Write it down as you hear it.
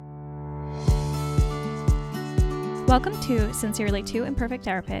Welcome to Sincerely Two Imperfect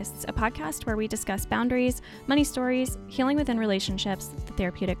Therapists, a podcast where we discuss boundaries, money stories, healing within relationships, the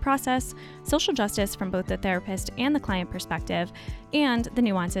therapeutic process, social justice from both the therapist and the client perspective, and the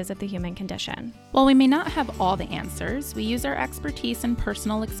nuances of the human condition. While we may not have all the answers, we use our expertise and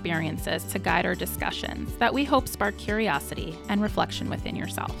personal experiences to guide our discussions that we hope spark curiosity and reflection within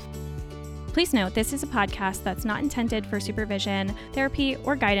yourself. Please note, this is a podcast that's not intended for supervision, therapy,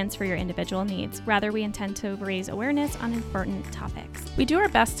 or guidance for your individual needs. Rather, we intend to raise awareness on important topics. We do our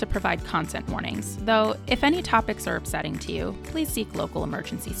best to provide content warnings, though if any topics are upsetting to you, please seek local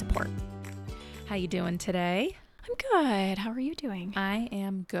emergency support. How you doing today? I'm good. How are you doing? I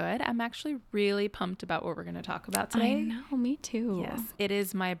am good. I'm actually really pumped about what we're going to talk about today. I know, me too. Yes, it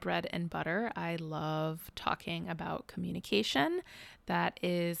is my bread and butter. I love talking about communication. That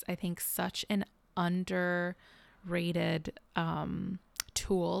is, I think, such an underrated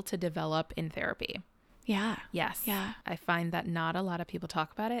tool to develop in therapy. Yeah. Yes. Yeah. I find that not a lot of people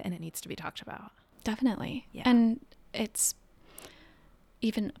talk about it, and it needs to be talked about. Definitely. Yeah. And it's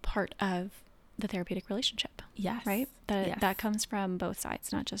even part of the therapeutic relationship. Yes. Right? That comes from both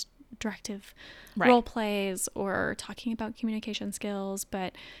sides, not just directive Right. role plays or talking about communication skills,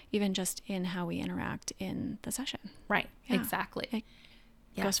 but even just in how we interact in the session. Right. Yeah. Exactly.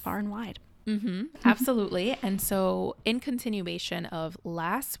 It goes far and wide. Mm-hmm. Absolutely. And so in continuation of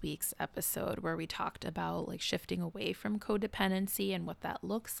last week's episode where we talked about like shifting away from codependency and what that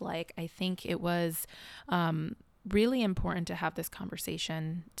looks like, I think it was really important to have this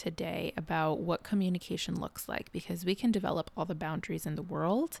conversation today about what communication looks like, because we can develop all the boundaries in the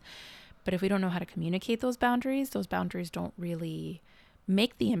world, but if we don't know how to communicate those boundaries don't really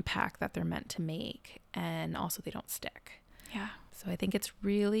make the impact that they're meant to make, and also they don't stick. Yeah. So I think it's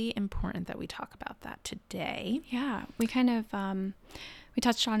really important that we talk about that today. Yeah. We kind of, we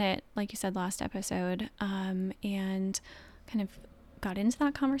touched on it, like you said, last episode, and kind of got into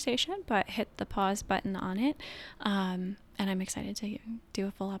that conversation, but hit the pause button on it. And I'm excited to do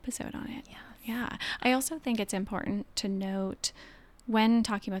a full episode on it. Yes. Yeah. I also think it's important to note when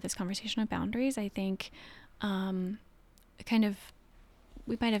talking about this conversation of boundaries, I think, we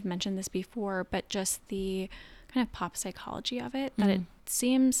might have mentioned this before, but just the kind of pop psychology of it, that it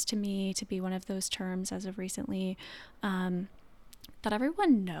seems to me to be one of those terms as of recently, that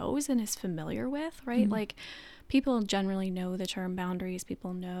everyone knows and is familiar with, right? Mm-hmm. Like, people generally know the term boundaries.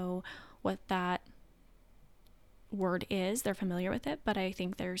 People know what that word is. They're familiar with it, but I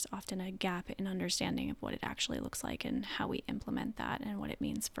think there's often a gap in understanding of what it actually looks like and how we implement that and what it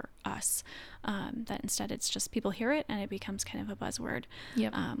means for us. That instead it's just people hear it and it becomes kind of a buzzword.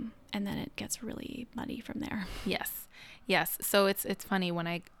 Yep. And then it gets really muddy from there. Yes. Yes. So it's funny when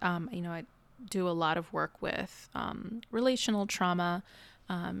I do a lot of work with relational trauma,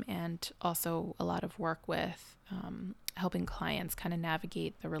 and also a lot of work with helping clients kind of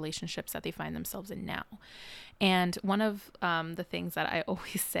navigate the relationships that they find themselves in now. And one of the things that I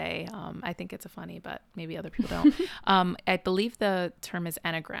always say, I think it's funny, but maybe other people don't. I believe the term is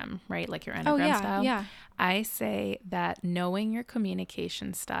enneagram, right? Like your enneagram style. Yeah. I say that knowing your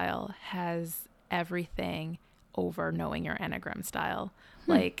communication style has everything over knowing your enneagram style.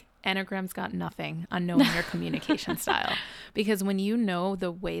 Like, Enneagram's got nothing on knowing your communication style, because when you know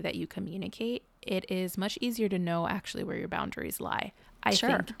the way that you communicate, it is much easier to know actually where your boundaries lie. I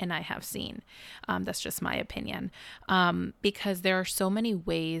think, and I have seen. That's just my opinion, because there are so many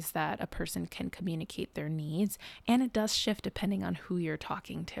ways that a person can communicate their needs, and it does shift depending on who you're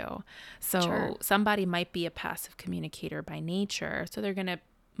talking to. So somebody might be a passive communicator by nature, so they're going to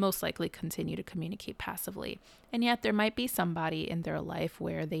most likely continue to communicate passively. And yet there might be somebody in their life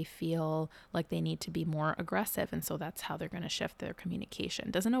where they feel like they need to be more aggressive. And so that's how they're going to shift their communication.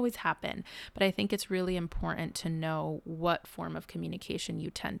 Doesn't always happen, but I think it's really important to know what form of communication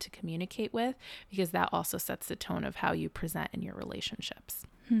you tend to communicate with, because that also sets the tone of how you present in your relationships.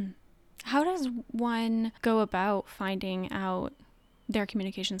 How does one go about finding out their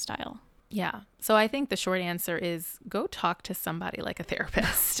communication style? Yeah. So I think the short answer is go talk to somebody like a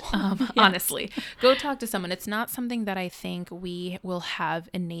therapist. Honestly, go talk to someone. It's not something that I think we will have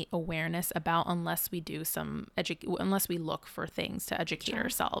innate awareness about unless we do unless we look for things to educate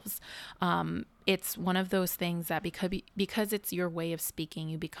ourselves. It's one of those things that because it's your way of speaking,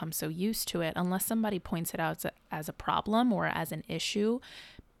 you become so used to it. Unless somebody points it out as a problem or as an issue,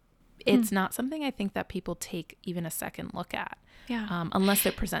 it's not something I think that people take even a second look at. Yeah. Unless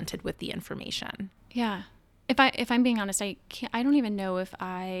they're presented with the information. Yeah. If I'm being honest, I don't even know if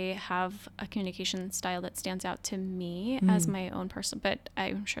I have a communication style that stands out to me as my own person, but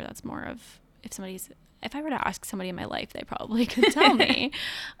I'm sure that's more of if somebody's if I were to ask somebody in my life, they probably could tell me.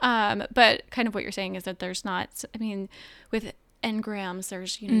 But kind of what you're saying is that there's not, I mean, with engrams,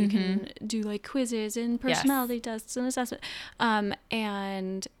 there's, you can do like quizzes and personality tests and assessment.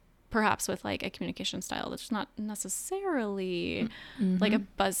 And perhaps with like a communication style, that's not necessarily like a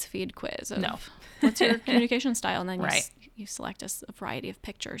BuzzFeed quiz of what's your communication style, and then you select a variety of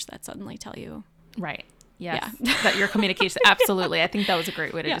pictures that suddenly tell you. Right. Yes. Yeah. That your communication. Absolutely. I think that was a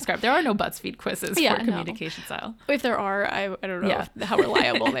great way to describe. There are no BuzzFeed quizzes for communication style. If there are, I don't know how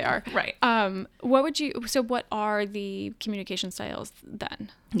reliable they are. Right. What are the communication styles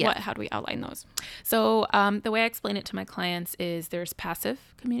then? Yeah. How do we outline those? So the way I explain it to my clients is there's passive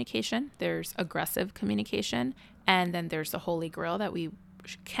communication, there's aggressive communication, and then there's the holy grail that we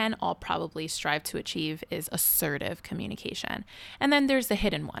can all probably strive to achieve is assertive communication. And then there's the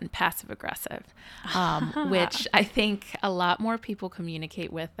hidden one, passive aggressive, which I think a lot more people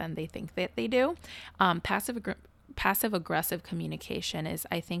communicate with than they think that they do. Passive aggressive communication is,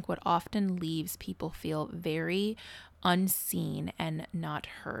 I think, what often leaves people feel very unseen and not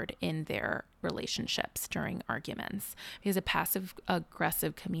heard in their relationships during arguments, because a passive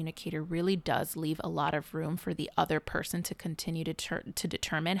aggressive communicator really does leave a lot of room for the other person to continue to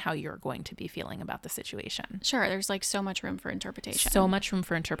determine how you're going to be feeling about the situation. Sure, there's like so much room for interpretation.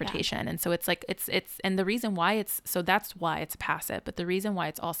 And so it's like it's and the reason why that's why it's passive, but the reason why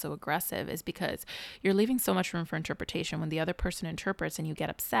it's also aggressive is because you're leaving so much room for interpretation. When the other person interprets and you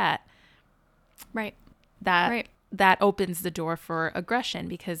get upset, that opens the door for aggression,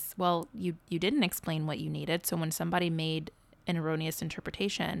 because, well, you didn't explain what you needed. So when somebody made an erroneous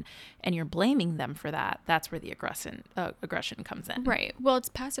interpretation and you're blaming them for that, that's where the aggression comes in. Right. Well, it's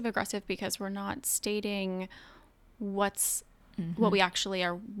passive aggressive because we're not stating what we actually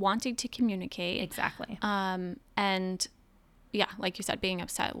are wanting to communicate. Exactly. And yeah, like you said, being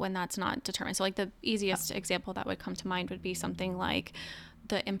upset when that's not determined. So like the easiest example that would come to mind would be something like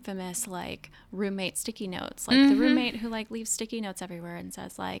the infamous like roommate sticky notes, like the roommate who like leaves sticky notes everywhere and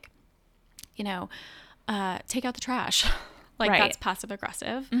says like, take out the trash. Like that's passive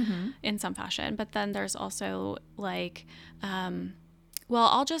aggressive in some fashion. But then there's also like, well,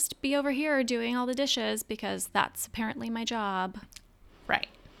 I'll just be over here doing all the dishes because that's apparently my job. Right.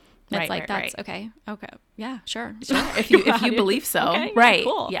 It's that's okay. Yeah, sure. If you believe so. Okay, right.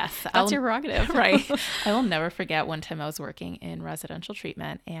 Cool. Yes. That's your prerogative. Right. I will never forget one time I was working in residential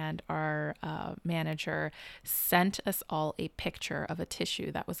treatment, and our manager sent us all a picture of a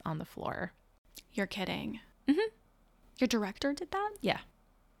tissue that was on the floor. You're kidding. Your director did that? Yeah.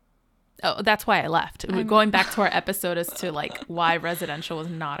 Oh, that's why I left. Going back to our episode as to like why residential was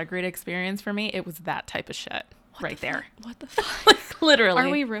not a great experience for me, it was that type of shit. There. What the fuck? Like, literally. Are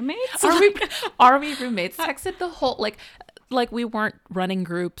we roommates? Are we roommates? Texted the whole like we weren't running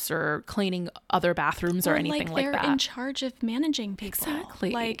groups or cleaning other bathrooms or anything like that. They're in charge of managing people. Exactly.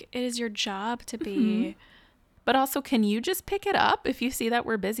 Like it is your job to be. But also, can you just pick it up? If you see that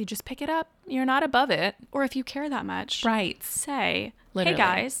we're busy, just pick it up. You're not above it. Or if you care that much, right? Say, literally. Hey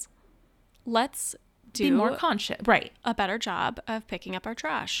guys, let's be more conscious. Right. A better job of picking up our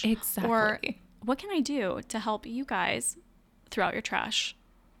trash. Exactly. Or what can I do to help you guys throw out your trash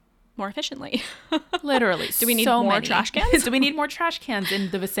more efficiently? Literally. Do we need more trash cans? Do we need more trash cans in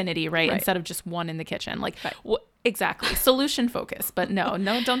the vicinity, right? Instead of just one in the kitchen? Like, exactly. Solution focus. But no,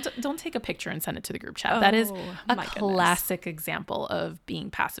 don't take a picture and send it to the group chat. That is a classic example of being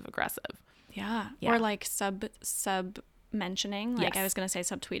passive aggressive. Yeah. Or like sub mentioning, like I was going to say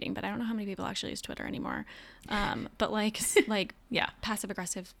subtweeting, but I don't know how many people actually use Twitter anymore. But like passive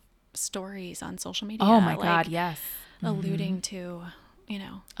aggressive stories on social media. Oh my God, yes. Alluding to,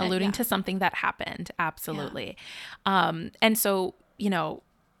 to something that happened. Absolutely. Yeah. And so,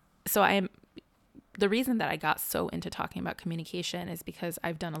 so the reason that I got so into talking about communication is because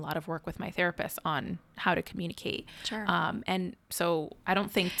I've done a lot of work with my therapist on how to communicate. Sure. And so I don't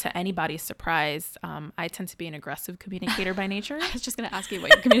think, to anybody's surprise, I tend to be an aggressive communicator by nature. I was just going to ask you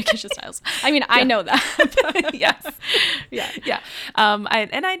what your communication styles. I mean, I know that. Yes. Yeah.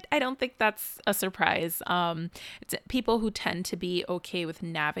 I don't think that's a surprise. People who tend to be okay with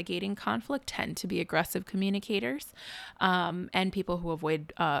navigating conflict tend to be aggressive communicators. And people who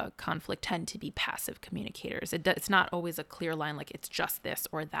avoid conflict tend to be passive communicators. It's not always a clear line, like it's just this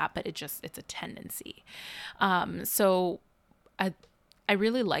or that, but it's a tendency. So I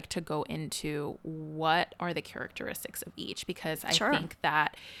really like to go into what are the characteristics of each, because I think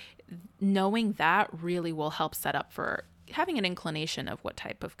that knowing that really will help set up for having an inclination of what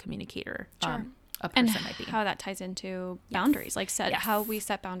type of communicator a and person might be. how that ties into boundaries, like Yes. how we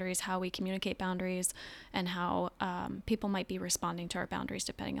set boundaries, how we communicate boundaries, and how people might be responding to our boundaries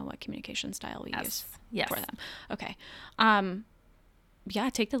depending on what communication style we use Yes. for them. Okay.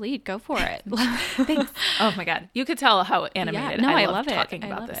 Yeah, take the lead. Go for it. Thanks. Oh my God. You could tell how animated I love talking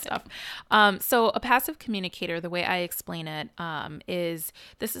about this stuff. So a passive communicator, the way I explain it, is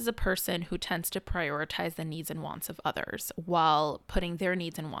this is a person who tends to prioritize the needs and wants of others while putting their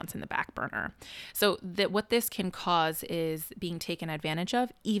needs and wants in the back burner. So that what this can cause is being taken advantage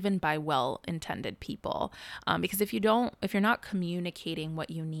of, even by well-intended people. Because if you're not communicating what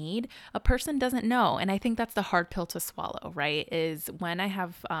you need, a person doesn't know. And I think that's the hard pill to swallow, right? Is when I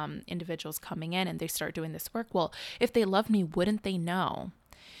have individuals coming in and they start doing this work, well, if they love me, wouldn't they know?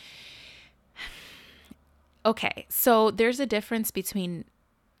 Okay, so there's a difference between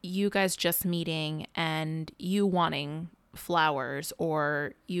you guys just meeting and you wanting flowers,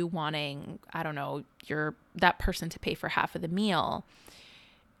 or you wanting, I don't know, that person to pay for half of the meal,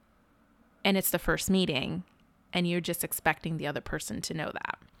 and it's the first meeting and you're just expecting the other person to know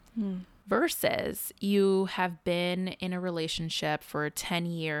that. Versus you have been in a relationship for 10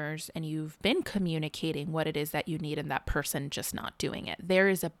 years and you've been communicating what it is that you need, and that person just not doing it. There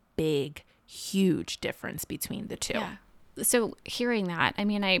is a big, huge difference between the two. Yeah. So hearing that, I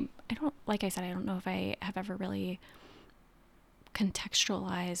mean, I don't, like I said, I don't know if I have ever really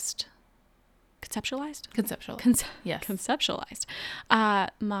conceptualized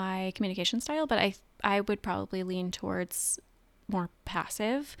my communication style, but I would probably lean towards more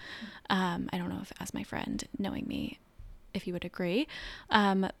passive. I don't know if, as my friend knowing me, if you would agree,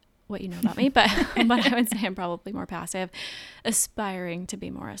 what you know about me, but I would say I'm probably more passive, aspiring to be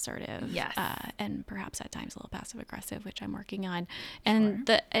more assertive. Yes. And perhaps at times a little passive aggressive, which I'm working on. And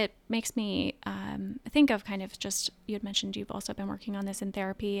it makes me think of kind of just, you had mentioned you've also been working on this in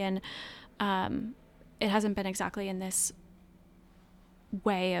therapy, and it hasn't been exactly in this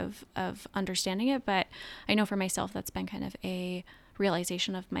way of understanding it, but I know for myself that's been kind of a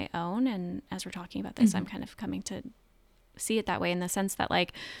realization of my own. And as we're talking about this, I'm kind of coming to see it that way, in the sense that,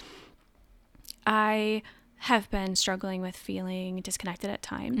 like, I have been struggling with feeling disconnected at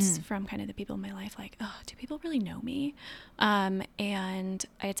times from kind of the people in my life. Like, oh, do people really know me? And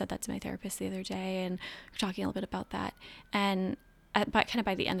I had said that to my therapist the other day, and we're talking a little bit about that. And but kind of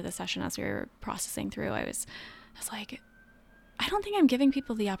by the end of the session, as we were processing through, I was like, I don't think I'm giving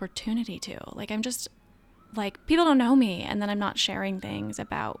people the opportunity to. Like, I'm just, like, people don't know me, and then I'm not sharing things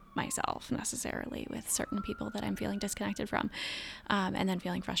about myself necessarily with certain people that I'm feeling disconnected from, and then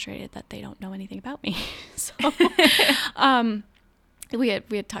feeling frustrated that they don't know anything about me. So we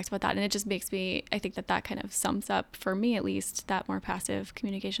had talked about that, and it just makes me, I think that kind of sums up, for me at least, that more passive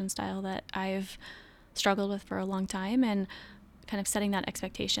communication style that I've struggled with for a long time, and kind of setting that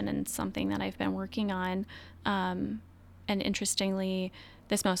expectation, and something that I've been working on. And interestingly,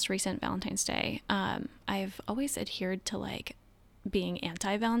 this most recent Valentine's Day, I've always adhered to, like, being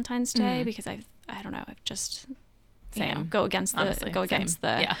anti-Valentine's Day, because I don't know, I've just go against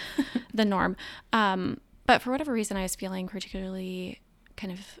the the norm. But for whatever reason, I was feeling particularly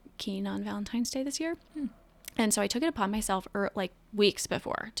kind of keen on Valentine's Day this year. And so I took it upon myself, like, weeks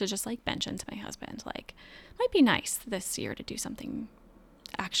before, to just, like, mention to my husband, like, might be nice this year to do something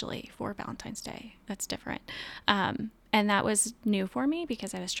actually for Valentine's Day that's different. And that was new for me,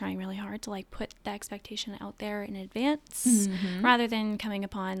 because I was trying really hard to, like, put the expectation out there in advance, rather than coming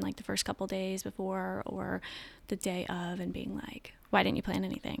upon, like, the first couple days before or the day of and being like, why didn't you plan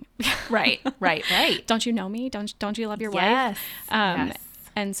anything? Right. Don't you know me? Don't you love your wife? Yes.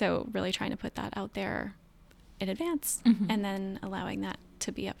 And so really trying to put that out there in advance, and then allowing that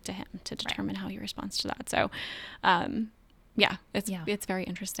to be up to him to determine how he responds to that. So, it's very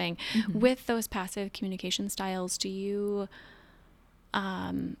interesting. With those passive communication styles, do you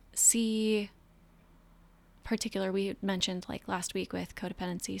see we mentioned, like, last week with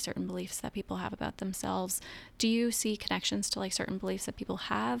codependency, certain beliefs that people have about themselves. Do you see connections to, like, certain beliefs that people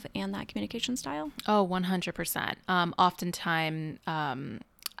have and that communication style? Oh, 100%. Oftentimes,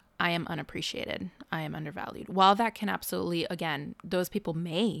 I am unappreciated. I am undervalued. While that can absolutely, again, those people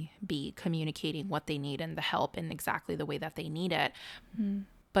may be communicating what they need and the help in exactly the way that they need it.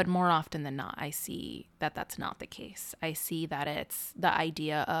 But more often than not, I see that that's not the case. I see that it's the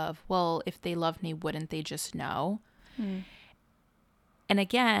idea of, well, if they love me, wouldn't they just know? And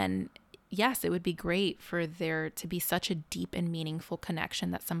again, yes, it would be great for there to be such a deep and meaningful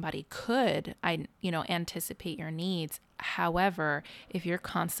connection that somebody could, anticipate your needs. However, if you're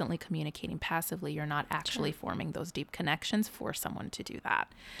constantly communicating passively, you're not actually forming those deep connections for someone to do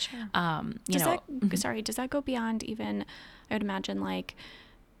that. Does that go beyond even, I would imagine, like,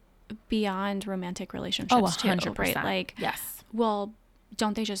 beyond romantic Oh, relationships too, 100%. right? Like, Yes. well,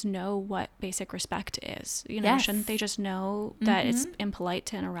 don't they just know what basic respect is? You know, Yes. shouldn't they just know that it's impolite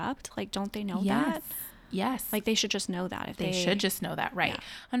to interrupt? Like, don't they know Yes. that? Yes. Like, they should just know that if They should just know that, right? Yeah.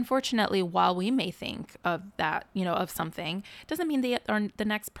 Unfortunately, while we may think of that, of something, doesn't mean the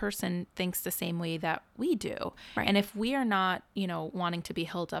next person thinks the same way that we do. Right. And if we are not, wanting to be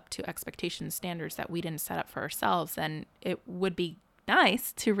held up to expectation standards that we didn't set up for ourselves, then it would be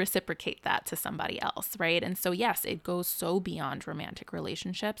nice to reciprocate that to somebody else, right? And so, yes, it goes so beyond romantic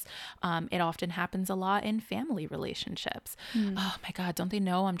relationships. It often happens a lot in family relationships. Oh my God, don't they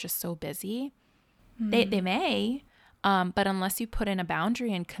know I'm just so busy? They may, but unless you put in a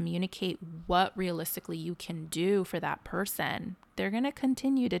boundary and communicate what realistically you can do for that person, they're going to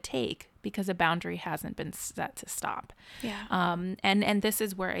continue to take because a boundary hasn't been set to stop. Yeah. And this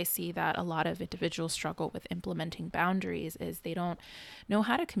is where I see that a lot of individuals struggle with implementing boundaries is they don't know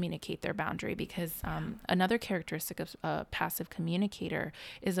how to communicate their boundary because another characteristic of a passive communicator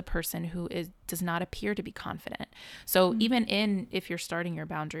is a person who does not appear to be confident. So even if you're starting your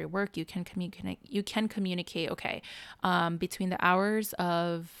boundary work, you can communicate, okay, between the hours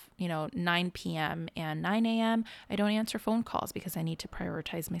of 9 p.m. and 9 a.m., I don't answer phone calls because I need to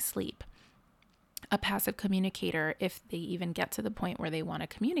prioritize my sleep. A passive communicator, if they even get to the point where they want to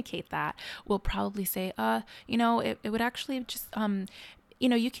communicate that, will probably say, it would actually just,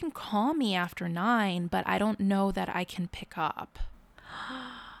 you can call me after 9, but I don't know that I can pick up.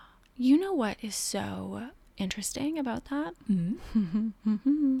 You know what is so interesting about that?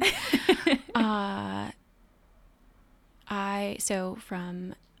 So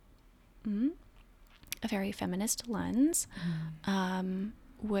from a very feminist lens,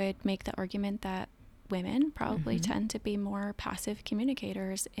 would make the argument that women probably tend to be more passive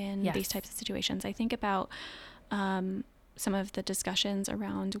communicators in these types of situations. I think about some of the discussions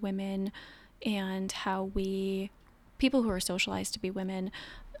around women and how people who are socialized to be women,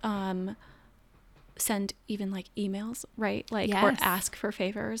 send even like emails, right? Like, or ask for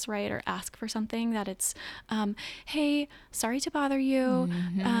favors, right? Or ask for something that it's, hey, sorry to bother you,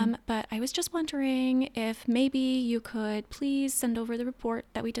 but I was just wondering if maybe you could please send over the report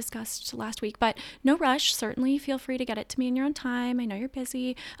that we discussed last week, but no rush. Certainly feel free to get it to me in your own time. I know you're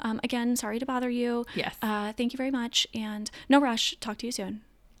busy. Again, sorry to bother you. Yes. Thank you very much. And no rush. Talk to you soon.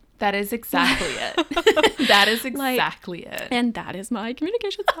 That is exactly it. That is exactly it. And that is my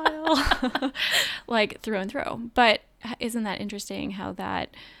communication style, like through and through. But isn't that interesting how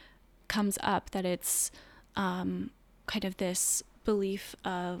that comes up, that it's kind of this belief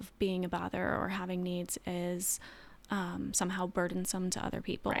of being a bother or having needs is somehow burdensome to other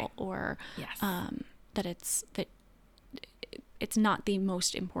people, right. Or that it's not the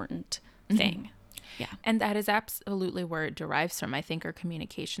most important thing. Yeah. And that is absolutely where it derives from. I think our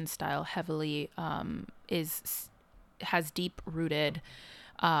communication style heavily has deep rooted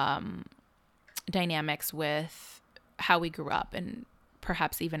dynamics with how we grew up and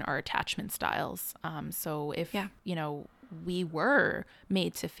perhaps even our attachment styles. So if, we were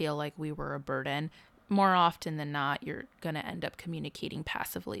made to feel like we were a burden, more often than not, you're going to end up communicating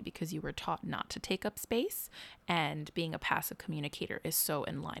passively because you were taught not to take up space. And being a passive communicator is so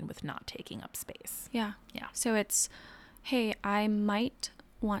in line with not taking up space. Yeah. Yeah. So it's, hey, I might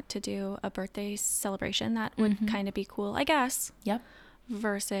want to do a birthday celebration. That would kind of be cool, I guess. Yep.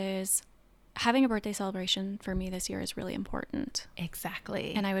 Versus having a birthday celebration for me this year is really important.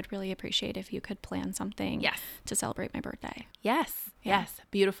 Exactly. And I would really appreciate if you could plan something to celebrate my birthday. Yes. Yes.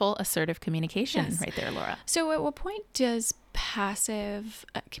 Beautiful, assertive communication right there, Laura. So at what point does passive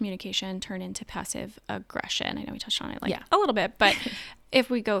communication turn into passive aggression? I know we touched on it a little bit, but if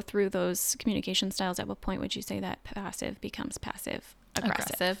we go through those communication styles, at what point would you say that passive becomes passive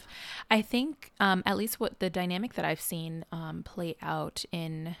aggressive? I think at least what the dynamic that I've seen play out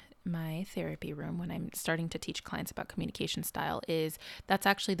in my therapy room when I'm starting to teach clients about communication style is that's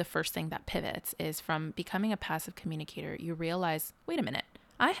actually the first thing that pivots is from becoming a passive communicator. You realize, wait a minute,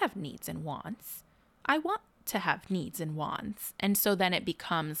 I have needs and wants. I want to have needs and wants. And so then it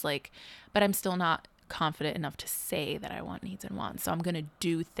becomes like, but I'm still not confident enough to say that I want needs and wants. So I'm going to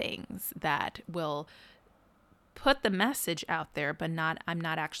do things that will put the message out there, but I'm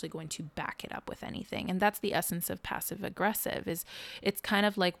not actually going to back it up with anything. And that's the essence of passive aggressive is it's kind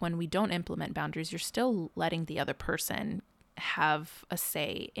of like when we don't implement boundaries, you're still letting the other person have a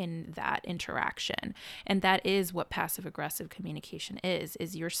say in that interaction. And that is what passive aggressive communication is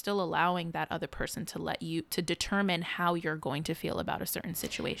you're still allowing that other person to let you to determine how you're going to feel about a certain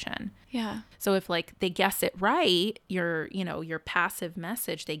situation. Yeah. So if like they guess it right, your passive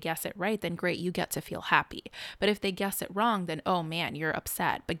message, they guess it right, then great, you get to feel happy. But if they guess it wrong, then oh man, you're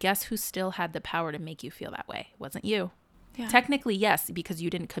upset. But guess who still had the power to make you feel that way? It wasn't you. Yeah. Technically, yes, because you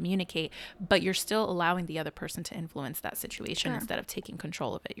didn't communicate, but you're still allowing the other person to influence that situation instead of taking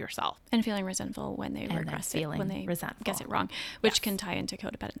control of it yourself. And feeling resentful when they regress it, when they guess it wrong, which can tie into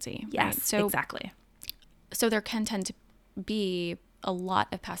codependency. Yes, right? So, exactly. So there can tend to be a lot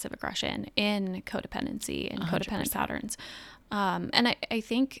of passive aggression in codependency and 100%. codependent patterns. And I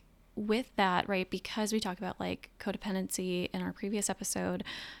think with that, right, because we talk about like codependency in our previous episode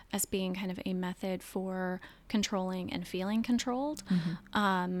as being kind of a method for controlling and feeling controlled,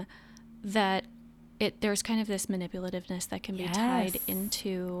 that there's kind of this manipulativeness that can be tied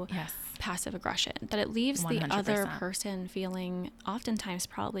into passive aggression, that it leaves 100%. The other person feeling oftentimes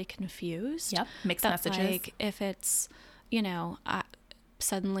probably confused. Yep, mixed that, messages. Like if it's,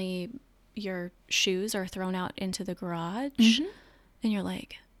 suddenly your shoes are thrown out into the garage and you're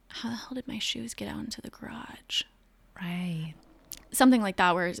like, how the hell did my shoes get out into the garage? Right. Something like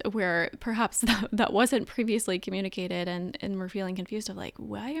that, where perhaps that wasn't previously communicated and we're feeling confused of like,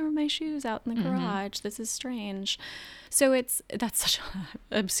 why are my shoes out in the garage? This is strange. So that's such an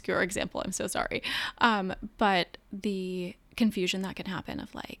obscure example. I'm so sorry. But the confusion that can happen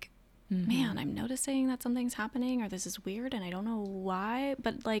of like, man, I'm noticing that something's happening or this is weird and I don't know why,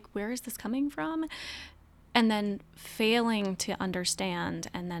 but like, where is this coming from? And then failing to understand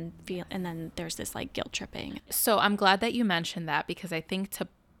and then there's this like guilt tripping. So I'm glad that you mentioned that, because I think to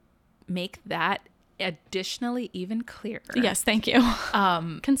make that additionally even clearer. Yes, thank you.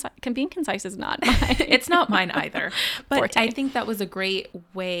 Being concise is not mine. It's not mine either. But Forte. I think that was a great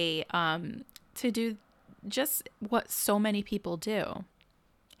way to do just what so many people do.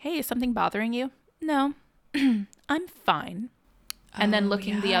 Hey, is something bothering you? No, I'm fine. And then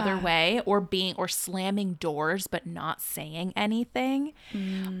looking the other way, or slamming doors but not saying anything,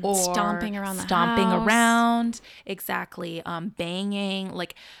 or stomping around the house. Exactly. Banging,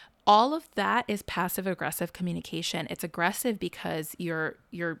 like all of that is passive aggressive communication. It's aggressive because you're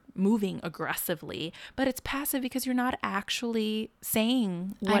moving aggressively, but it's passive because you're not actually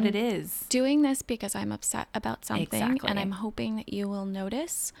saying what it is. Doing this because I'm upset about something, Exactly. and I'm hoping that you will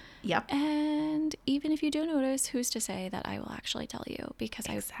notice. Yep. And even if you do notice, who's to say that I will actually tell you? Because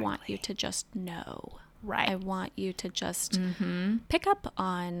I want you to just know. Right. I want you to just pick up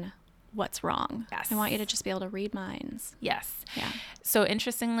on what's wrong. Yes. I want you to just be able to read minds. Yes. Yeah. So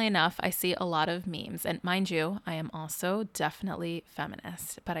interestingly enough, I see a lot of memes, and mind you, I am also definitely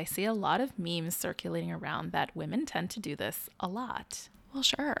feminist, but I see a lot of memes circulating around that women tend to do this a lot. Well,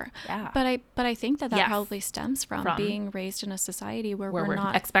 sure. Yeah. But I think that probably stems from being raised in a society where we're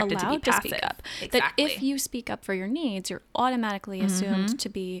not expected allowed to be to speak up. Exactly. That if you speak up for your needs, you're automatically assumed to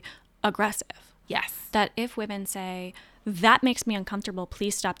be aggressive. Yes. That if women say, that makes me uncomfortable,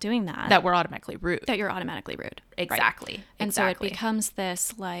 please stop doing that. That we're automatically rude. That you're automatically rude. Exactly. Right? And so it becomes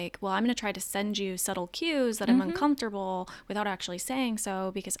this like, well, I'm going to try to send you subtle cues that I'm uncomfortable without actually saying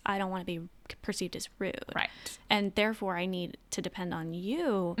so because I don't want to be perceived as rude. Right. And therefore I need to depend on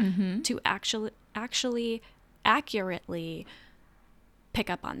you to actually accurately pick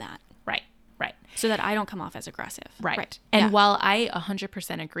up on that. Right. So that I don't come off as aggressive. Right. And while I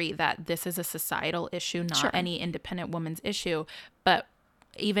 100% agree that this is a societal issue, not any independent woman's issue, but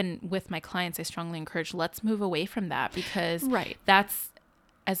even with my clients, I strongly encourage, let's move away from that, because that's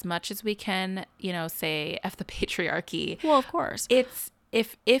as much as we can, say F the patriarchy. Well, of course. It's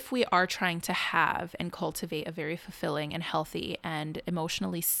if we are trying to have and cultivate a very fulfilling and healthy and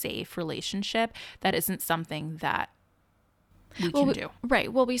emotionally safe relationship, that isn't something that we can do.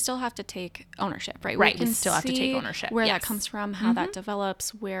 Right. Well, we still have to take ownership, right? Right. We still have to take ownership. Where that comes from, how that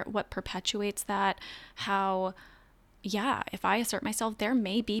develops, what perpetuates that, how, if I assert myself, there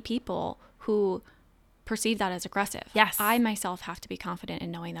may be people who perceive that as aggressive. Yes. I myself have to be confident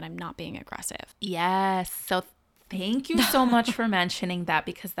in knowing that I'm not being aggressive. Yes. So thank you so much for mentioning that,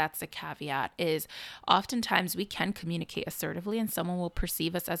 because that's a caveat, is oftentimes we can communicate assertively and someone will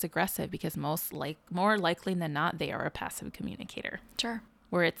perceive us as aggressive because more likely than not, they are a passive communicator. Sure.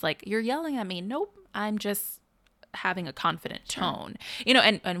 Where it's like, you're yelling at me. Nope. I'm just having a confident tone,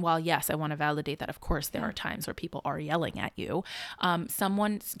 and while yes, I want to validate that, of course, there are times where people are yelling at you.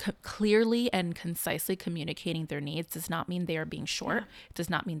 Someone's clearly and concisely communicating their needs does not mean they are being short. It does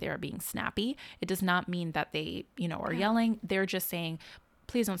not mean they are being snappy. It does not mean that they, are yelling. They're just saying,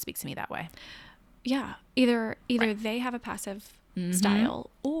 please don't speak to me that way. Yeah. Either Right. they have a passive Mm-hmm. style,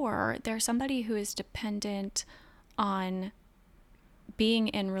 or there's somebody who is dependent on being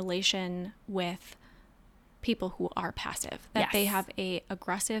in relation with people who are passive, that they Yes. have a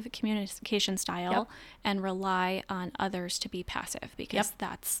aggressive communication style Yep. and rely on others to be passive, because Yep.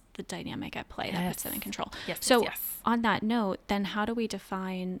 that's the dynamic at play that puts Yes. them in control. Yes, yes, So yes. on that note, then how do we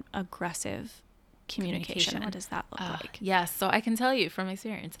define aggressive communication? What does that look like? Yes, so I can tell you from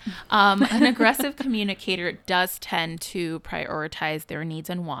experience, an aggressive communicator does tend to prioritize their needs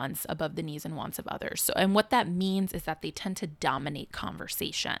and wants above the needs and wants of others. So, and what that means is that they tend to dominate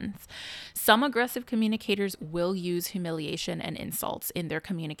conversations. Some aggressive communicators will use humiliation and insults in their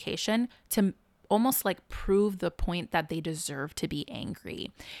communication to almost like prove the point that they deserve to be angry.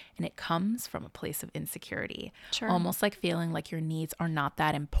 And it comes from a place of insecurity, Sure. almost like feeling like your needs are not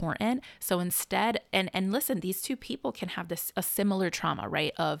that important. So instead, and listen, these two people can have this a similar trauma,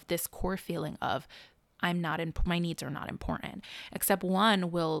 right? Of this core feeling of my needs are not important. Except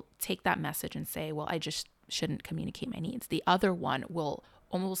one will take that message and say, well, I just shouldn't communicate my needs. The other one will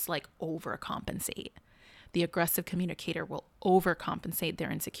almost like overcompensate. The aggressive communicator will overcompensate their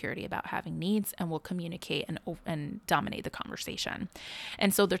insecurity about having needs and will communicate and dominate the conversation.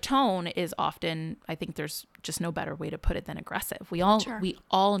 And so their tone is often, I think there's just no better way to put it than aggressive. We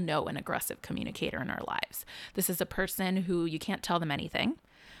all know an aggressive communicator in our lives. This is a person who you can't tell them anything.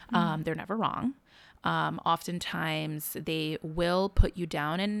 They're never wrong. Oftentimes they will put you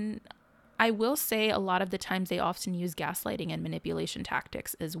down, and I will say a lot of the times they often use gaslighting and manipulation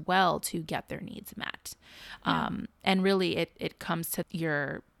tactics as well to get their needs met. And really it comes to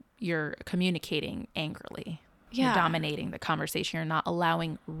you're communicating angrily. Yeah. You're dominating the conversation. You're not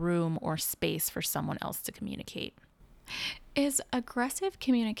allowing room or space for someone else to communicate. Is aggressive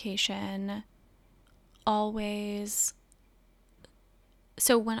communication always...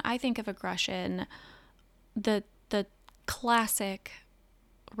 So when I think of aggression, the classic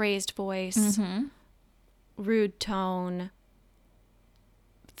raised voice, rude tone,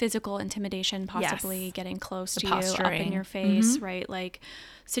 physical intimidation, possibly Yes. getting close The to you, up in posturing. your face, right? Like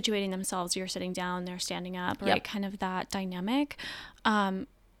situating themselves, you're sitting down, they're standing up, right? Yep. Kind of that dynamic.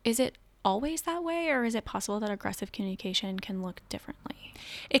 Is it always that way, or is it possible that aggressive communication can look differently?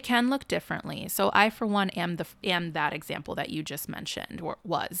 It can look differently. So I, for one, am that example that you just mentioned, or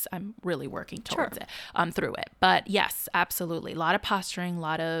was. I'm really working towards it, through it. But yes, absolutely. A lot of posturing, a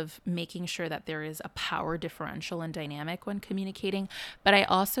lot of making sure that there is a power differential and dynamic when communicating. But I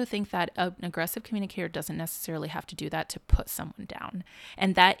also think that an aggressive communicator doesn't necessarily have to do that to put someone down.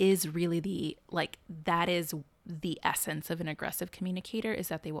 And that is really the essence of an aggressive communicator, is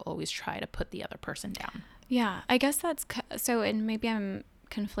that they will always try to put the other person down. Yeah, I guess that's so. And maybe I'm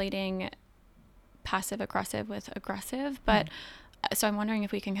conflating passive aggressive with aggressive, but so I'm wondering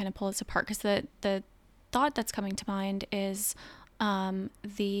if we can kind of pull this apart, because the thought that's coming to mind is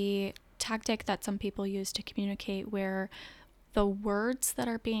the tactic that some people use to communicate, where the words that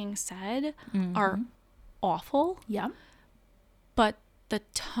are being said are awful, but the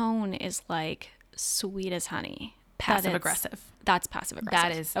tone is like sweet as honey. Passive aggressive. That's passive aggressive.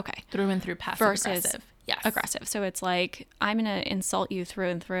 That is okay. Through and through passive Versus aggressive. Yes. aggressive. So it's like, I'm going to insult you through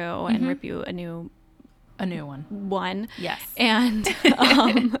and through and rip you a new one. Yes. And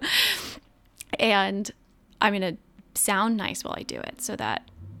and I'm going to sound nice while I do it, so that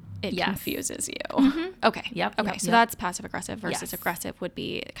it confuses you. Okay. Yep. Okay. So that's passive aggressive, versus Yes. aggressive would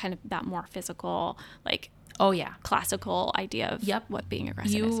be kind of that more physical, like, oh yeah, classical idea of what being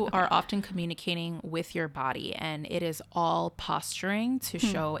aggressive is. You are often communicating with your body, and it is all posturing to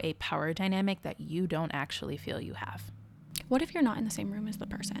show a power dynamic that you don't actually feel you have. What if you're not in the same room as the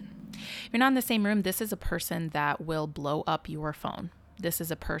person? If you're not in the same room, this is a person that will blow up your phone. This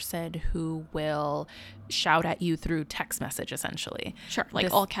is a person who will shout at you through text message, essentially. Sure,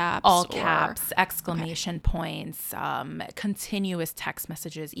 like all caps, exclamation points, continuous text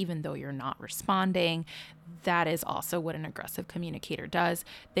messages, even though you're not responding. That is also what an aggressive communicator does.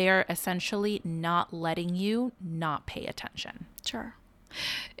 They are essentially not letting you not pay attention. Sure.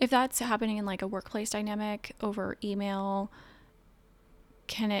 If that's happening in like a workplace dynamic over email,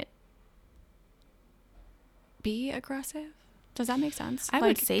 can it be aggressive? Does that make sense? I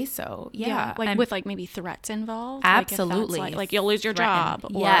would say so. Yeah. Like with like maybe threats involved. Absolutely. Like you'll lose your job.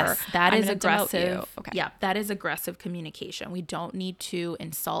 Or yes, that I'm is aggressive. Okay. Yeah, that is aggressive communication. We don't need to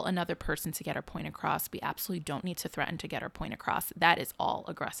insult another person to get our point across. We absolutely don't need to threaten to get our point across. That is all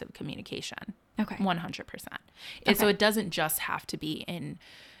aggressive communication. Okay. 100%. And so it doesn't just have to be in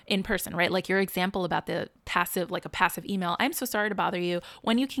in person, right? Like your example about the passive, like a passive email. I'm so sorry to bother you.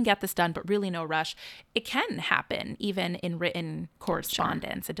 When you can get this done, but really no rush. It can happen even in written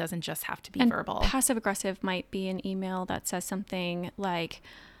correspondence. Sure. It doesn't just have to be verbal. Passive aggressive might be an email that says something like,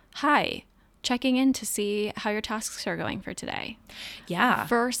 "Hi, checking in to see how your tasks are going for today." Yeah.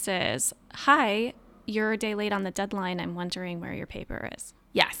 Versus, "Hi, you're a day late on the deadline. I'm wondering where your paper is."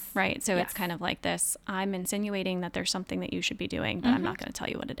 Yes. Right. So yes. It's kind of like this. I'm insinuating that there's something that you should be doing, but I'm not going to tell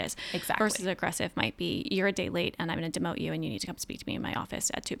you what it is. Exactly. Versus aggressive might be, "You're a day late and I'm going to demote you and you need to come speak to me in my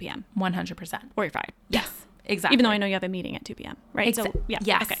office at 2 p.m. 100%. Or you're fired. Yes. Exactly. Even though I know you have a meeting at 2 p.m. Right. So yeah.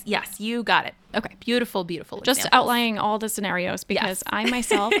 Yes. Okay. Yes. You got it. Okay. Beautiful, beautiful. Just examples. outlining all the scenarios because I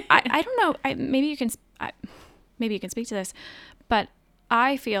myself, I don't know. Maybe you can speak to this, but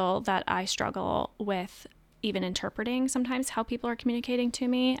I feel that I struggle with even interpreting sometimes how people are communicating to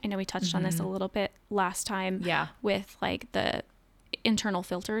me. I know we touched on this a little bit last time with like the internal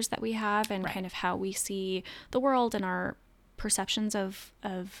filters that we have and kind of how we see the world and our perceptions of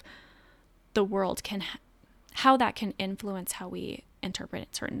the world how that can influence how we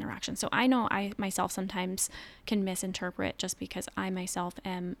interpret certain interactions. So I know I myself sometimes can misinterpret just because I myself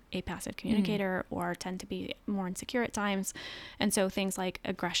am a passive communicator or tend to be more insecure at times. And so things like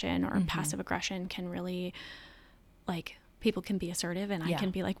aggression or passive aggression can really, like, people can be assertive and I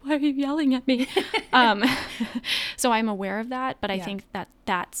can be like, "Why are you yelling at me?" So I'm aware of that, but I think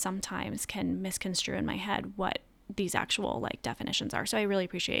that sometimes can misconstrue in my head what these actual like definitions are. So I really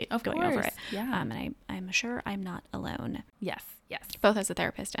appreciate going over it. Yeah. And I'm sure I'm not alone. Yes. Yes. Both as a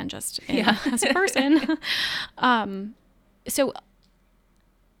therapist and just as a person. So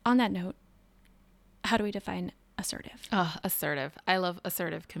on that note, how do we define assertive? Assertive. I love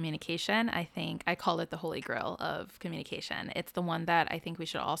assertive communication. I think I call it the holy grail of communication. It's the one that I think we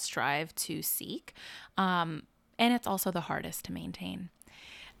should all strive to seek. And it's also the hardest to maintain.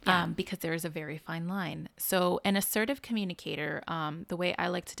 Because there is a very fine line. So an assertive communicator, the way I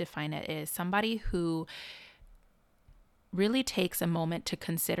like to define it is somebody who really takes a moment to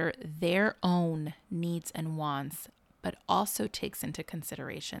consider their own needs and wants, but also takes into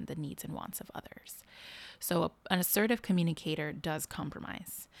consideration the needs and wants of others. So an assertive communicator does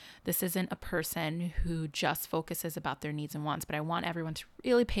compromise. This isn't a person who just focuses about their needs and wants, but I want everyone to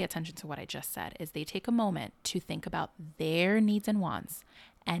really pay attention to what I just said, is they take a moment to think about their needs and wants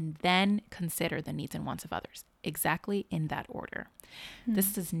and then consider the needs and wants of others, exactly in that order.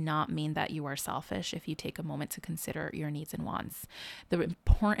 This does not mean that you are selfish if you take a moment to consider your needs and wants. The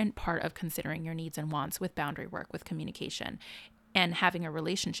important part of considering your needs and wants with boundary work, with communication, and having a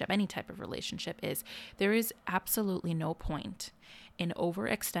relationship, any type of relationship, is there is absolutely no point in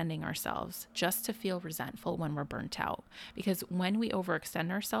overextending ourselves just to feel resentful when we're burnt out. Because when we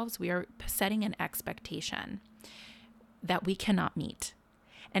overextend ourselves, we are setting an expectation that we cannot meet.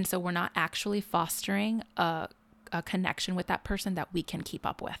 And so we're not actually fostering a connection with that person that we can keep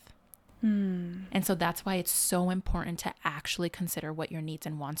up with. And so that's why it's so important to actually consider what your needs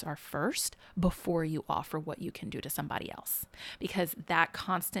and wants are first before you offer what you can do to somebody else. Because that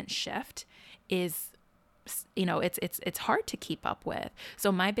constant shift is, it's hard to keep up with.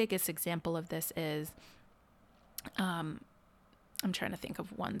 So my biggest example of this is, I'm trying to think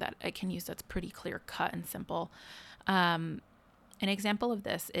of one that I can use that's pretty clear cut and simple. An example of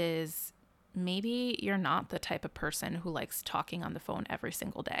this is maybe you're not the type of person who likes talking on the phone every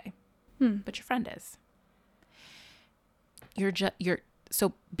single day, but your friend is.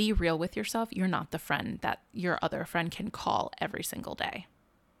 So be real with yourself. You're not the friend that your other friend can call every single day.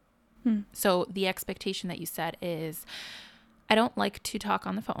 So the expectation that you set is, I don't like to talk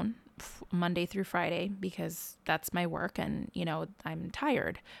on the phone Monday through Friday because that's my work and, I'm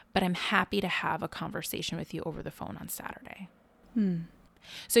tired, but I'm happy to have a conversation with you over the phone on Saturday.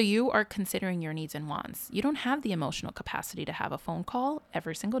 So you are considering your needs and wants. You don't have the emotional capacity to have a phone call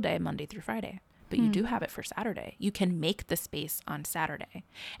every single day, Monday through Friday, but you do have it for Saturday. You can make the space on Saturday.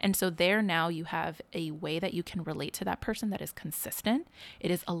 And so there now you have a way that you can relate to that person that is consistent.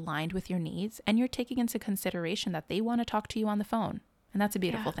 It is aligned with your needs, and you're taking into consideration that they want to talk to you on the phone. And that's a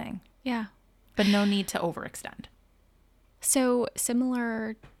beautiful thing. Yeah. But no need to overextend. So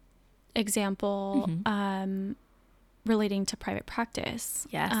similar example, relating to private practice.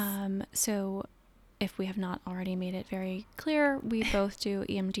 Yes. So if we have not already made it very clear, we both do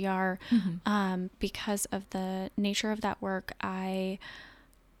EMDR. Because of the nature of that work, I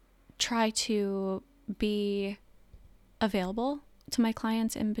try to be available to my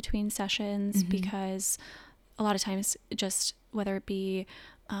clients in between sessions because a lot of times, just whether it be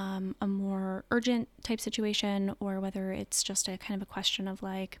a more urgent type situation or whether it's just a kind of a question of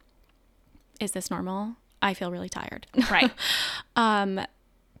like, is this normal? I feel really tired. Right.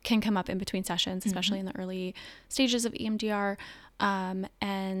 can come up in between sessions, especially in the early stages of EMDR.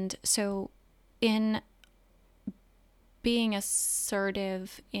 And so in being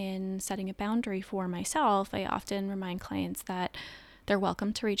assertive in setting a boundary for myself, I often remind clients that they're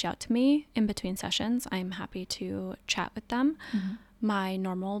welcome to reach out to me in between sessions. I'm happy to chat with them. My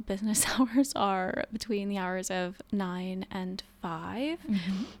normal business hours are between the hours of 9 and 5.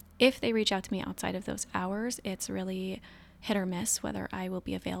 If they reach out to me outside of those hours, it's really hit or miss whether I will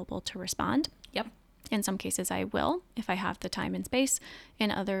be available to respond. Yep. In some cases, I will if I have the time and space.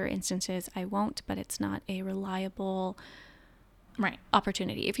 In other instances, I won't, but it's not a reliable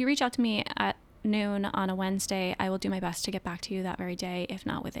opportunity. If you reach out to me at noon on a Wednesday, I will do my best to get back to you that very day, if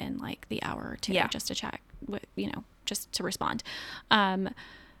not within like the hour or two, just to check, just to respond.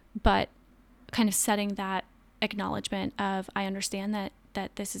 But kind of setting that acknowledgement of, I understand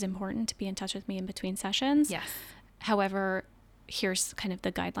that this is important to be in touch with me in between sessions. Yes. However, here's kind of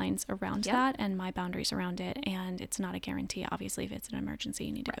the guidelines around that and my boundaries around it. And it's not a guarantee. Obviously, if it's an emergency,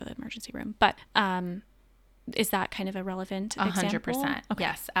 you need to go to the emergency room. But is that kind of a relevant example? 100%. Okay.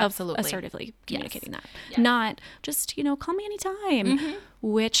 Yes, absolutely. Of assertively communicating that. Yes. Not just, call me anytime,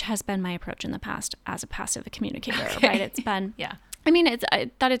 which has been my approach in the past as a passive communicator, right? It's been... I mean, it's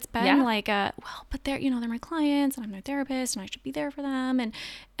been like, but they're my clients and I'm their therapist and I should be there for them.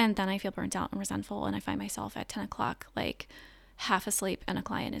 And then I feel burnt out and resentful. And I find myself at 10 o'clock, like half asleep, and a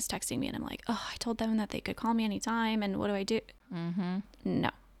client is texting me and I'm like, oh, I told them that they could call me anytime. And what do I do? No.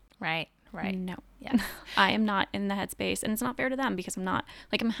 Right. No. Yes. I am not in the headspace, and it's not fair to them because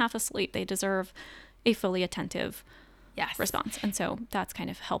I'm half asleep. They deserve a fully attentive response. And so that's kind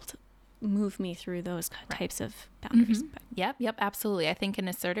of helped move me through those types of boundaries. Yep, absolutely. I think an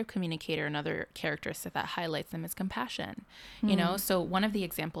assertive communicator, another characteristic that highlights them is compassion. So one of the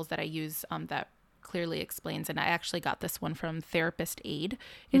examples that I use that clearly explains, and I actually got this one from Therapist Aid.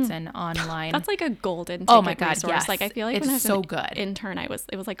 It's an online. That's like a golden oh my god resource. yes. Like I feel like it's when I was so an good intern, it was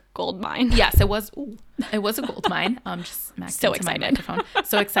like a gold mine. Yes, it was. It was a gold mine. Just so into my excited. microphone.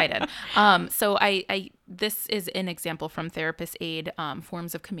 So excited. So I this is an example from Therapist Aid,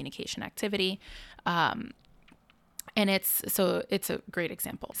 forms of communication activity. And it's a great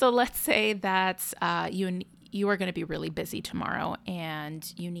example. So let's say that you are going to be really busy tomorrow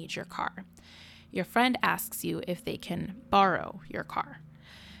and you need your car. Your friend asks you if they can borrow your car.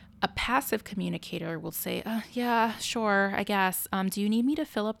 A passive communicator will say, yeah, sure, I guess. Do you need me to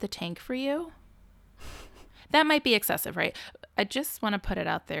fill up the tank for you? That might be excessive, right? I just want to put it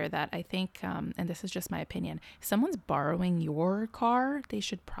out there that I think, and this is just my opinion, if someone's borrowing your car, they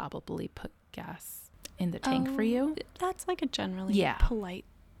should probably put gas in the tank for you. That's like a generally polite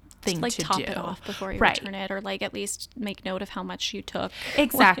thing like to top do. It off before you return it, or like at least make note of how much you took.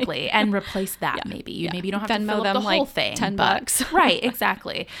 Exactly. And replace that maybe. Maybe you don't have Venmo to fill up them the whole like thing. $10. Right,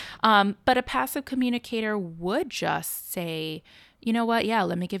 exactly. But a passive communicator would just say, you know what? Yeah,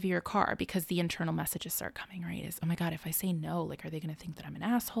 let me give you your car, because the internal messages start coming, right? Is, oh my God, if I say no, like, are they going to think that I'm an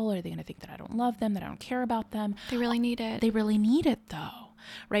asshole? Are they going to think that I don't love them, that I don't care about them? They really need it. They really need it though,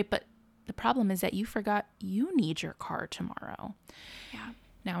 right? But the problem is that you forgot you need your car tomorrow. Yeah.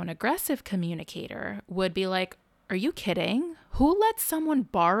 Now, an aggressive communicator would be like, are you kidding? Who lets someone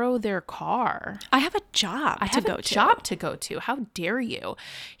borrow their car? I have a job to go to. How dare you?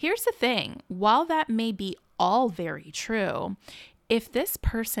 Here's the thing. While that may be all very true, if this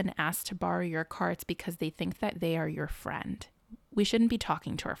person asks to borrow your car, it's because they think that they are your friend. We shouldn't be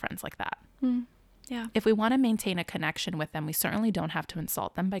talking to our friends like that. Yeah. If we want to maintain a connection with them, we certainly don't have to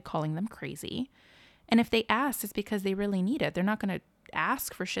insult them by calling them crazy. And if they ask, it's because they really need it. They're not going to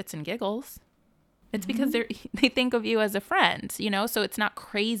ask for shits and giggles. It's because they think of you as a friend, so it's not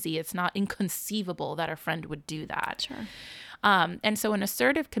crazy. It's not inconceivable that a friend would do that. Sure. And so an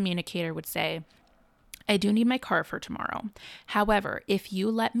assertive communicator would say, I do need my car for tomorrow. However, if you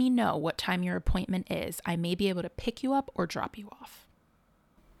let me know what time your appointment is, I may be able to pick you up or drop you off.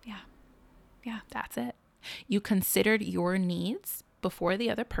 Yeah. That's it. You considered your needs before the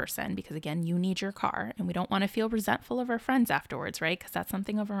other person, because again, you need your car, and we don't want to feel resentful of our friends afterwards, right? Because that's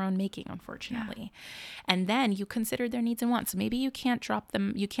something of our own making, unfortunately. Yeah. And then you considered their needs and wants. So maybe you can't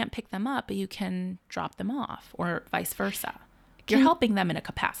pick them up, but you can drop them off, or vice versa. You're helping them in a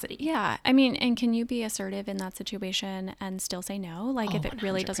capacity. Yeah. I mean, and can you be assertive in that situation and still say no? Like if it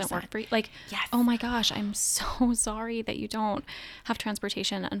really 100%. doesn't work for you, like, yes. Oh my gosh, I'm so sorry that you don't have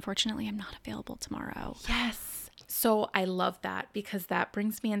transportation. Unfortunately, I'm not available tomorrow. Yes. So I love that, because that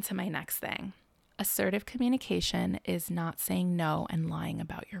brings me into my next thing. Assertive communication is not saying no and lying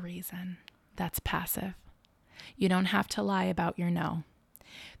about your reason. That's passive. You don't have to lie about your no.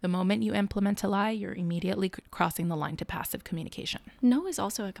 The moment you implement a lie, you're immediately crossing the line to passive communication. No is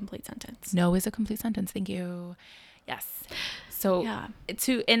also a complete sentence. No is a complete sentence. Thank you. Yes. So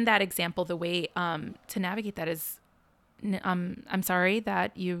in that example, the way to navigate that is, I'm sorry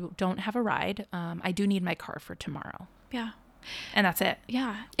that you don't have a ride. I do need my car for tomorrow. Yeah. And that's it.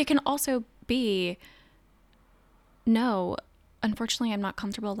 Yeah. It can also be, no, unfortunately, I'm not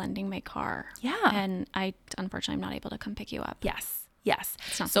comfortable lending my car. Yeah. And unfortunately, I'm not able to come pick you up. Yes.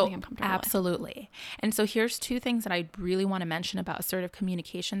 It's not something I'm comfortable with. Absolutely. And so here's two things that I really want to mention about assertive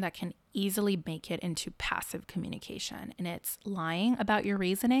communication that can easily make it into passive communication. And it's lying about your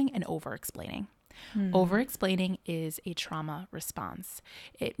reasoning and over-explaining. Over-explaining is a trauma response.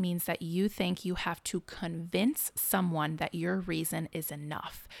 It means that you think you have to convince someone that your reason is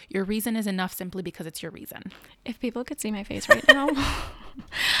enough. Your reason is enough simply because it's your reason. If people could see my face right now,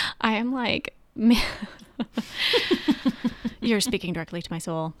 I am like, man. You're speaking directly to my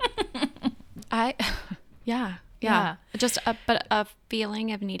soul. Yeah. Just a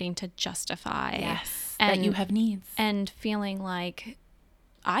feeling of needing to justify. Yes. That you have needs. And feeling like,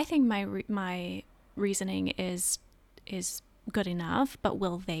 I think my reasoning is good enough, but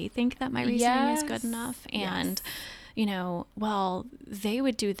will they think that my reasoning is good enough? And, well, they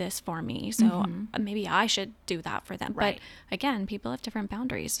would do this for me, so maybe I should do that for them. Right. But again, people have different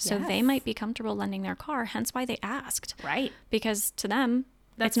boundaries. So they might be comfortable lending their car, hence why they asked. Right. Because to them,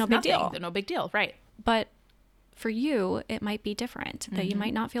 that's no big deal. No big deal. Right. But for you, it might be different, that you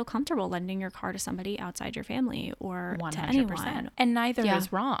might not feel comfortable lending your car to somebody outside your family or 100%. To anyone. And neither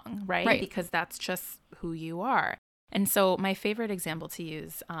is wrong, right? Because that's just who you are. And so my favorite example to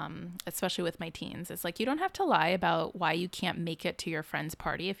use, especially with my teens, is like, you don't have to lie about why you can't make it to your friend's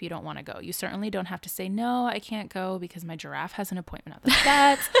party if you don't want to go. You certainly don't have to say, no, I can't go because my giraffe has an appointment at the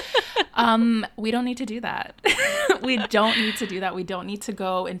vet. We don't need to do that. We don't need to do that. We don't need to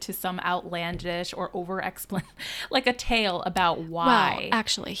go into some outlandish or over-explain, like a tale about why. Well,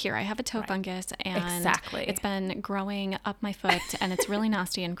 actually, here, I have a toe fungus and exactly. It's been growing up my foot and it's really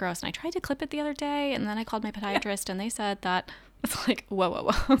nasty and gross. And I tried to clip it the other day and then I called my podiatrist and they said that it's like,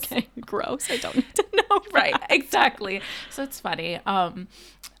 whoa, okay, gross. I don't need to know. Right, exactly. So it's funny.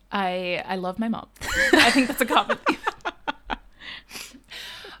 I love my mom. I think that's a common theme.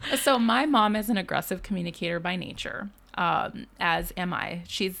 So my mom is an aggressive communicator by nature, as am I.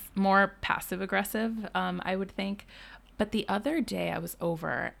 She's more passive aggressive, I would think. But the other day I was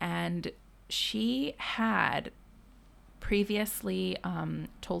over and she had previously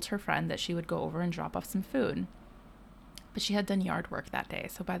told her friend that she would go over and drop off some food. But she had done yard work that day.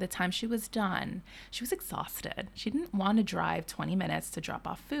 So by the time she was done, she was exhausted. She didn't want to drive 20 minutes to drop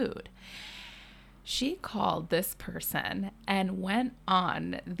off food. She called this person and went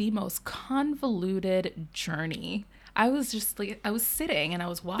on the most convoluted journey. I was just like, I was sitting and I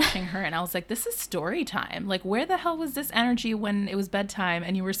was watching her and I was like, this is story time. Like, where the hell was this energy when it was bedtime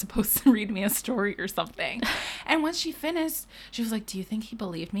and you were supposed to read me a story or something? And once she finished, she was like, do you think he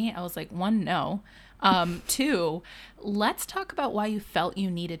believed me? I was like, 1, no. 2, let's talk about why you felt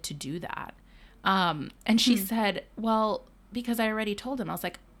you needed to do that. And she said, well, because I already told him. I was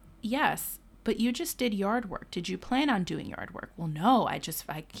like, yes, but you just did yard work. Did you plan on doing yard work? Well, no, I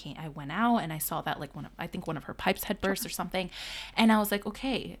went out and I saw that like I think one of her pipes had burst or something. And I was like,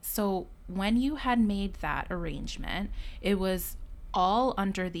 okay, so when you had made that arrangement, it was all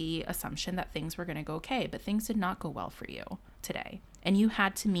under the assumption that things were going to go okay, but things did not go well for you today. And you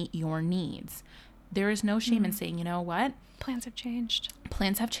had to meet your needs. There is no shame in saying, you know what? Plans have changed.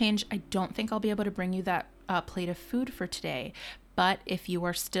 I don't think I'll be able to bring you that plate of food for today. But if you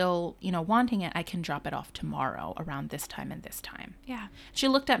are still, wanting it, I can drop it off tomorrow around this time and this time. Yeah. She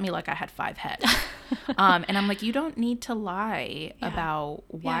looked at me like I had 5 heads. And I'm like, you don't need to lie about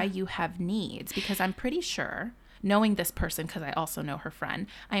why you have needs, because I'm pretty sure, knowing this person, because I also know her friend,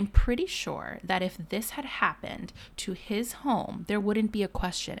 I'm pretty sure that if this had happened to his home, there wouldn't be a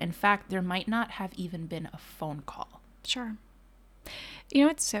question. In fact, there might not have even been a phone call. Sure. You know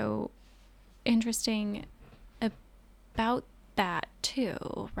what's so interesting about that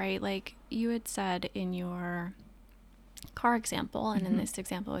too, right? Like you had said in your car example and in this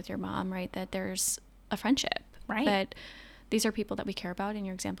example with your mom, right, that there's a friendship, right? That these are people that we care about in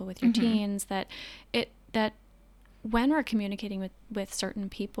your example with your teens, that when we're communicating with certain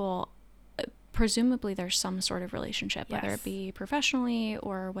people, presumably there's some sort of relationship, whether it be professionally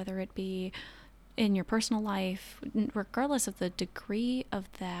or whether it be in your personal life, regardless of the degree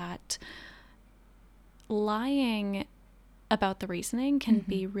of that. Lying about the reasoning can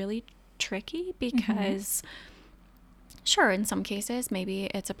be really tricky because sure, in some cases maybe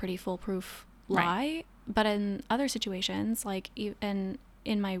it's a pretty foolproof lie, but in other situations, like, and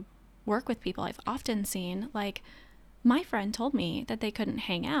in my work with people, I've often seen, like, my friend told me that they couldn't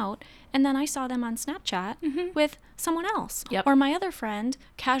hang out, and then I saw them on Snapchat with someone else. Yep. Or my other friend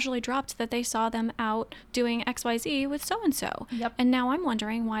casually dropped that they saw them out doing XYZ with so-and-so. Yep. And now I'm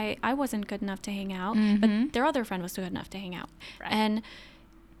wondering why I wasn't good enough to hang out, but their other friend was good enough to hang out. Right.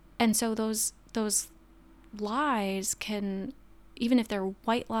 And so those lies can, even if they're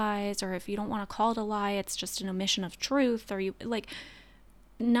white lies, or if you don't want to call it a lie, it's just an omission of truth, or you, like,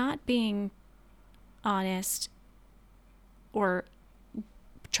 not being honest or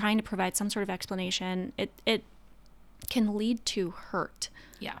trying to provide some sort of explanation, it can lead to hurt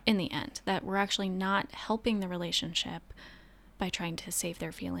in the end, that we're actually not helping the relationship by trying to save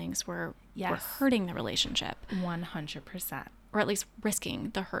their feelings. We're hurting the relationship. 100%. Or at least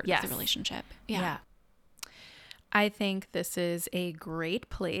risking the hurt of the relationship. Yeah. I think this is a great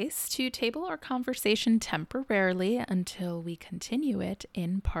place to table our conversation temporarily until we continue it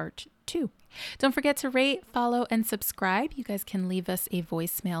in part 2. Don't forget to rate, follow, and subscribe. You guys can leave us a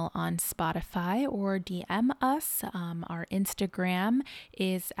voicemail on Spotify or DM us. Our Instagram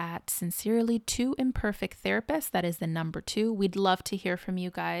is at sincerely2imperfecttherapist. That is the number 2. We'd love to hear from you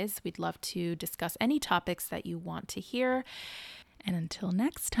guys. We'd love to discuss any topics that you want to hear. And until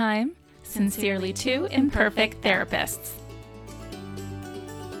next time, Sincerely 2 Imperfect Therapists.